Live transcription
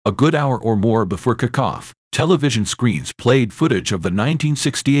A good hour or more before kickoff, television screens played footage of the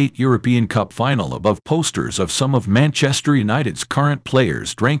 1968 European Cup final above posters of some of Manchester United's current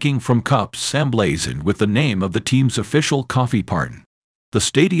players drinking from cups emblazoned with the name of the team's official coffee partner. The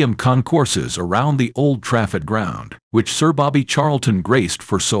stadium concourses around the Old Trafford ground, which Sir Bobby Charlton graced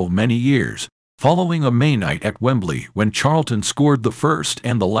for so many years, following a May night at Wembley when Charlton scored the first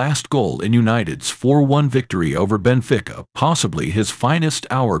and the last goal in United's 4-1 victory over Benfica, possibly his finest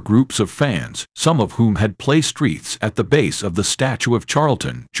hour. Groups of fans, some of whom had placed wreaths at the base of the statue of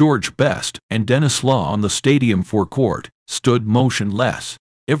Charlton, George Best, and Denis Law on the stadium forecourt, stood motionless.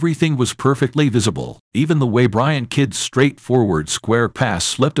 Everything was perfectly visible, even the way Brian Kidd's straightforward square pass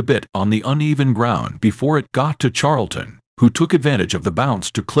slipped a bit on the uneven ground before it got to Charlton, who took advantage of the bounce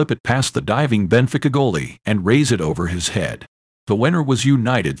to clip it past the diving Benfica goalie and raise it over his head. The winner was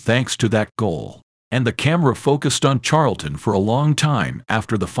United thanks to that goal, and the camera focused on Charlton for a long time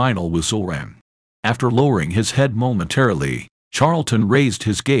after the final whistle rang. After lowering his head momentarily, Charlton raised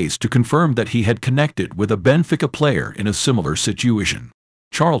his gaze to confirm that he had connected with a Benfica player in a similar situation.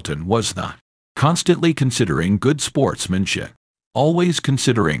 Charlton was not constantly considering good sportsmanship, always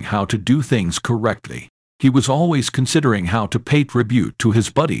considering how to do things correctly. He was always considering how to pay tribute to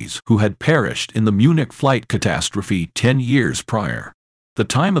his buddies who had perished in the Munich flight catastrophe 10 years prior. The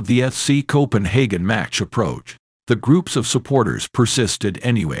time of the FC Copenhagen match approached. The groups of supporters persisted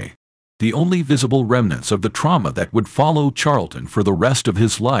anyway. The only visible remnants of the trauma that would follow Charlton for the rest of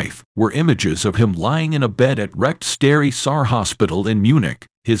his life were images of him lying in a bed at wrecked Stary Sar Hospital in Munich,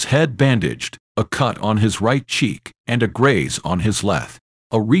 his head bandaged, a cut on his right cheek, and a graze on his left.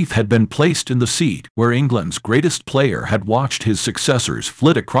 A wreath had been placed in the seat where England's greatest player had watched his successors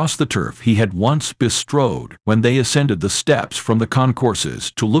flit across the turf he had once bestrode when they ascended the steps from the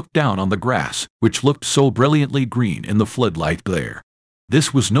concourses to look down on the grass, which looked so brilliantly green in the floodlight glare.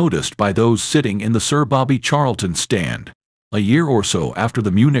 This was noticed by those sitting in the Sir Bobby Charlton stand. A year or so after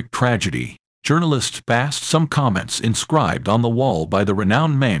the Munich tragedy, journalists passed some comments inscribed on the wall by the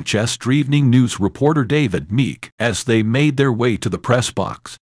renowned Manchester Evening News reporter David Meek as they made their way to the press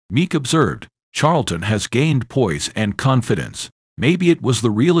box. Meek observed, "Charlton has gained poise and confidence. Maybe it was the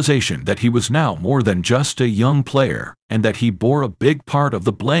realization that he was now more than just a young player, and that he bore a big part of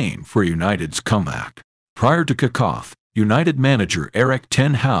the blame for United's comeback." Prior to kickoff, United manager Erik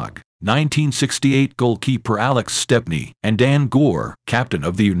ten Hag, 1968 goalkeeper Alex Stepney, and Dan Gore, captain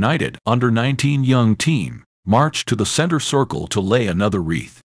of the United under-19 young team, marched to the center circle to lay another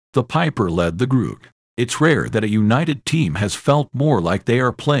wreath. The Piper led the group. It's rare that a United team has felt more like they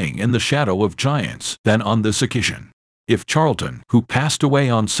are playing in the shadow of giants than on this occasion. If Charlton, who passed away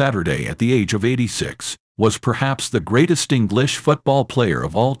on Saturday at the age of 86, was perhaps the greatest English football player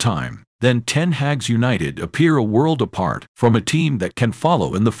of all time, then Ten Hag's United appear a world apart from a team that can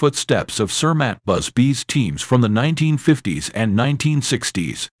follow in the footsteps of Sir Matt Busby's teams from the 1950s and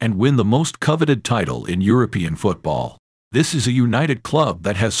 1960s and win the most coveted title in European football. This is a United club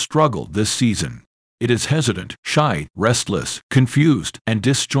that has struggled this season. It is hesitant, shy, restless, confused, and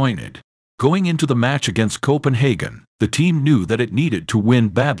disjointed. Going into the match against Copenhagen, the team knew that it needed to win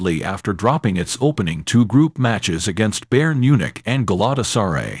badly after dropping its opening two group matches against Bayern Munich and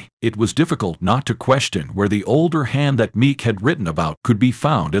Galatasaray. It was difficult not to question where the older hand that Meek had written about could be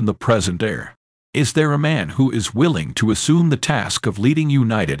found in the present era. Is there a man who is willing to assume the task of leading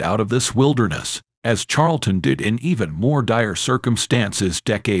United out of this wilderness, as Charlton did in even more dire circumstances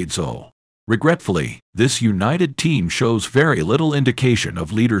decades ago? Regretfully, this United team shows very little indication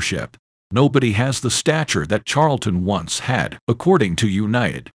of leadership. Nobody has the stature that Charlton once had, according to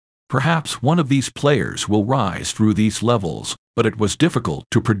United. Perhaps one of these players will rise through these levels, but it was difficult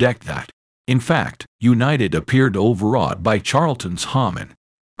to predict that. In fact, United appeared overawed by Charlton's homage.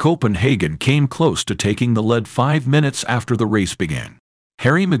 Copenhagen came close to taking the lead 5 minutes after the race began.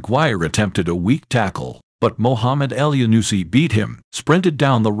 Harry Maguire attempted a weak tackle, but Mohamed El-Yunusi beat him, sprinted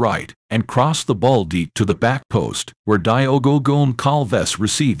down the right, and crossed the ball deep to the back post, where Diogo Goncalves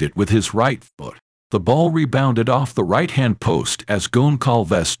received it with his right foot. The ball rebounded off the right-hand post as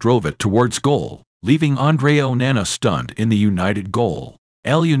Goncalves drove it towards goal, leaving Andre Onana stunned in the United goal.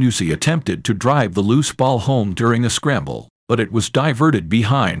 El-Yunusi attempted to drive the loose ball home during a scramble, but it was diverted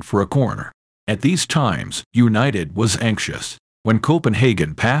behind for a corner. At these times, United was anxious. When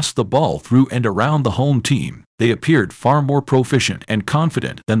Copenhagen passed the ball through and around the home team, they appeared far more proficient and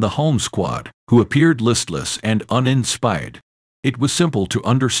confident than the home squad, who appeared listless and uninspired. It was simple to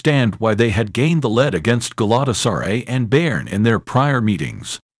understand why they had gained the lead against Galatasaray and Bayern in their prior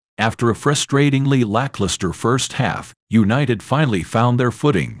meetings. After a frustratingly lackluster first half, United finally found their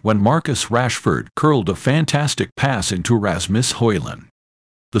footing when Marcus Rashford curled a fantastic pass into Rasmus Højlund.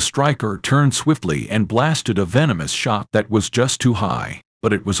 The striker turned swiftly and blasted a venomous shot that was just too high,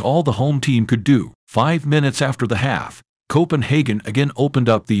 but it was all the home team could do. 5 minutes after the half, Copenhagen again opened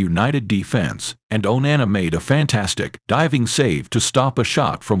up the United defense, and Onana made a fantastic diving save to stop a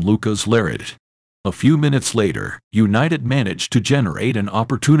shot from Lucas Leiret. A few minutes later, United managed to generate an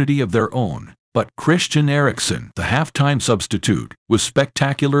opportunity of their own, but Christian Eriksen, the half-time substitute, was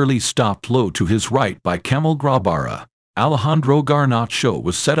spectacularly stopped low to his right by Kamil Grabara. Alejandro Garnacho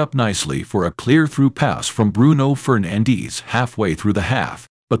was set up nicely for a clear-through pass from Bruno Fernandes halfway through the half,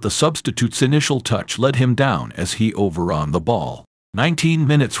 but the substitute's initial touch led him down as he overran the ball. 19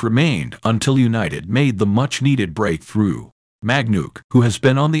 minutes remained until United made the much-needed breakthrough. Maguire, who has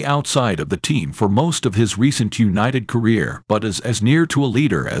been on the outside of the team for most of his recent United career but is as near to a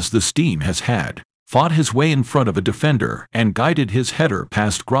leader as this team has had, fought his way in front of a defender and guided his header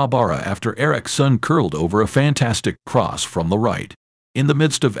past Grabara after Eriksen curled over a fantastic cross from the right. In the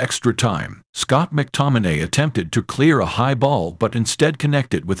midst of extra time, Scott McTominay attempted to clear a high ball but instead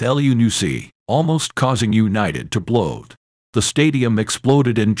connected with El-Yunusi, almost causing United to bloat. The stadium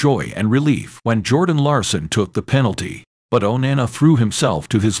exploded in joy and relief when Jordan Larsson took the penalty, but Onana threw himself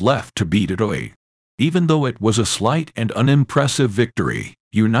to his left to beat it away. Even though it was a slight and unimpressive victory,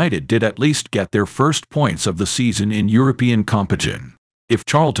 United did at least get their first points of the season in European competition. If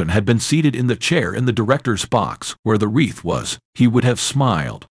Charlton had been seated in the chair in the director's box where the wreath was, he would have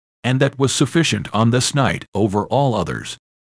smiled. And that was sufficient on this night over all others.